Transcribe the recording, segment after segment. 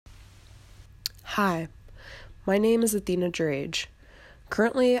Hi, my name is Athena Drage.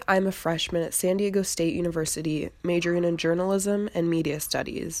 Currently, I'm a freshman at San Diego State University, majoring in journalism and media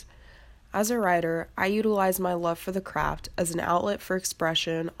studies. As a writer, I utilize my love for the craft as an outlet for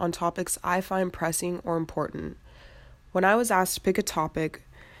expression on topics I find pressing or important. When I was asked to pick a topic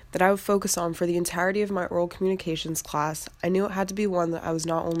that I would focus on for the entirety of my oral communications class, I knew it had to be one that I was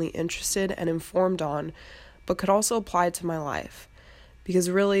not only interested and informed on, but could also apply to my life.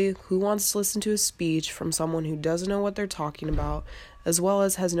 Because really, who wants to listen to a speech from someone who doesn't know what they're talking about, as well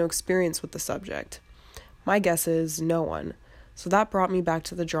as has no experience with the subject? My guess is no one. So that brought me back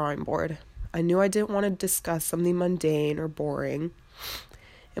to the drawing board. I knew I didn't want to discuss something mundane or boring.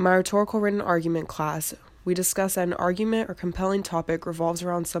 In my rhetorical written argument class, we discuss that an argument or compelling topic revolves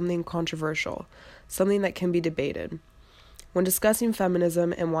around something controversial, something that can be debated. When discussing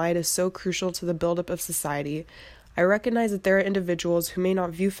feminism and why it is so crucial to the buildup of society, I recognize that there are individuals who may not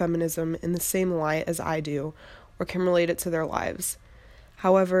view feminism in the same light as I do, or can relate it to their lives.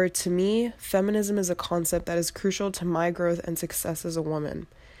 However, to me, feminism is a concept that is crucial to my growth and success as a woman.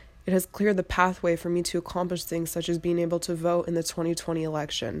 It has cleared the pathway for me to accomplish things such as being able to vote in the 2020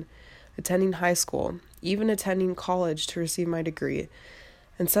 election, attending high school, even attending college to receive my degree,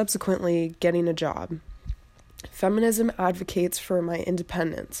 and subsequently getting a job. Feminism advocates for my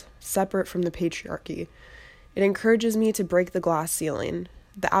independence, separate from the patriarchy. It encourages me to break the glass ceiling.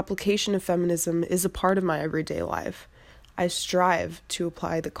 The application of feminism is a part of my everyday life. I strive to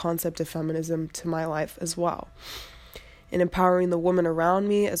apply the concept of feminism to my life as well, in empowering the women around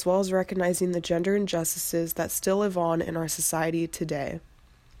me, as well as recognizing the gender injustices that still live on in our society today.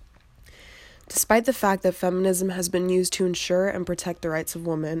 Despite the fact that feminism has been used to ensure and protect the rights of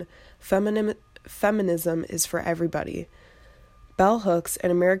women, feminism is for everybody. Bell Hooks,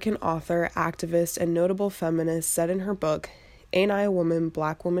 an American author, activist, and notable feminist, said in her book, Ain't I a Woman,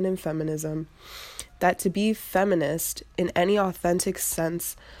 Black Woman and Feminism, that to be feminist, in any authentic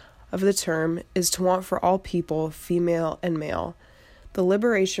sense of the term, is to want for all people, female and male, the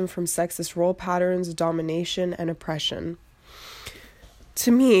liberation from sexist role patterns, domination, and oppression.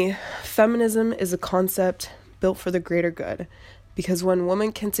 To me, feminism is a concept built for the greater good, because when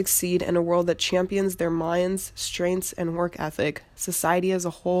women can succeed in a world that champions their minds, strengths, and work ethic, society as a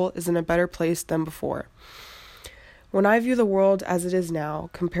whole is in a better place than before. When I view the world as it is now,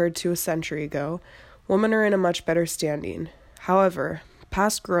 compared to a century ago, women are in a much better standing. However,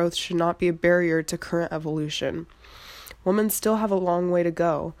 past growth should not be a barrier to current evolution. Women still have a long way to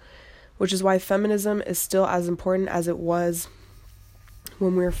go, which is why feminism is still as important as it was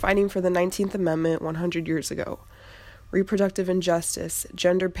when we were fighting for the 19th Amendment 100 years ago. Reproductive injustice,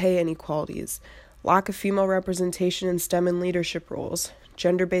 gender pay inequalities, lack of female representation in STEM and leadership roles,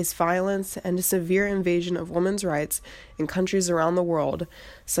 gender-based violence, and a severe invasion of women's rights in countries around the world,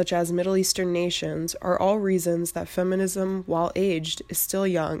 such as Middle Eastern nations, are all reasons that feminism, while aged, is still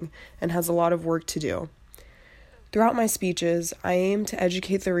young and has a lot of work to do. Throughout my speeches, I aim to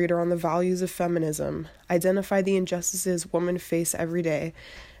educate the reader on the values of feminism, identify the injustices women face every day,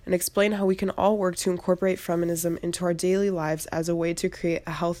 and explain how we can all work to incorporate feminism into our daily lives as a way to create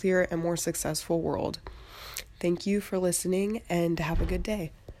a healthier and more successful world. Thank you for listening, and have a good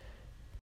day.